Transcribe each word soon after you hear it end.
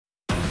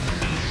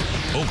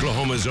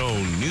Oklahoma's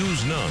own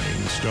News 9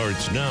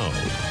 starts now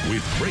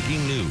with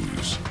breaking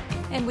news.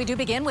 And we do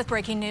begin with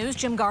breaking news.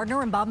 Jim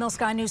Gardner and Bob Mills,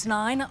 Sky News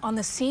 9 on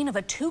the scene of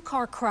a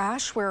two-car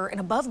crash where an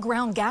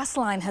above-ground gas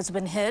line has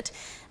been hit.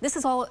 This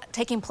is all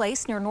taking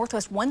place near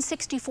Northwest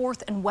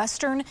 164th and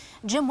Western.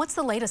 Jim, what's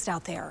the latest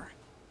out there?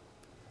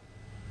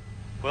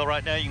 Well,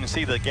 right now you can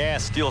see the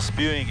gas still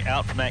spewing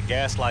out from that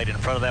gas light in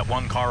front of that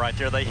one car right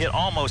there. They hit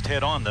almost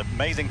head on. The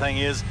amazing thing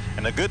is,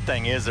 and the good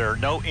thing is, there are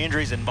no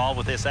injuries involved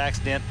with this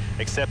accident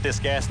except this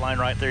gas line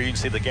right there. You can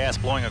see the gas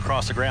blowing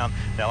across the ground.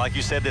 Now, like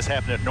you said, this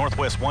happened at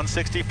Northwest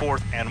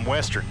 164th and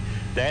Western.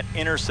 That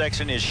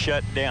intersection is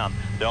shut down.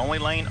 The only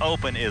lane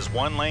open is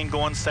one lane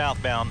going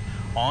southbound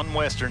on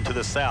Western to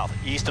the south.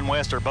 East and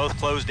west are both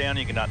closed down.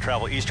 You cannot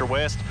travel east or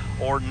west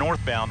or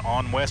northbound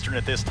on Western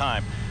at this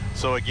time.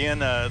 So again,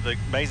 the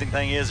amazing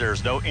thing is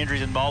there's no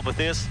injuries involved with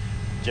this.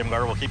 Jim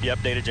Gardner will keep you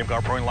updated. Jim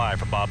Gardner reporting live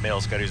from Bob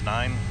Mills, Sky News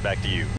 9. Back to you.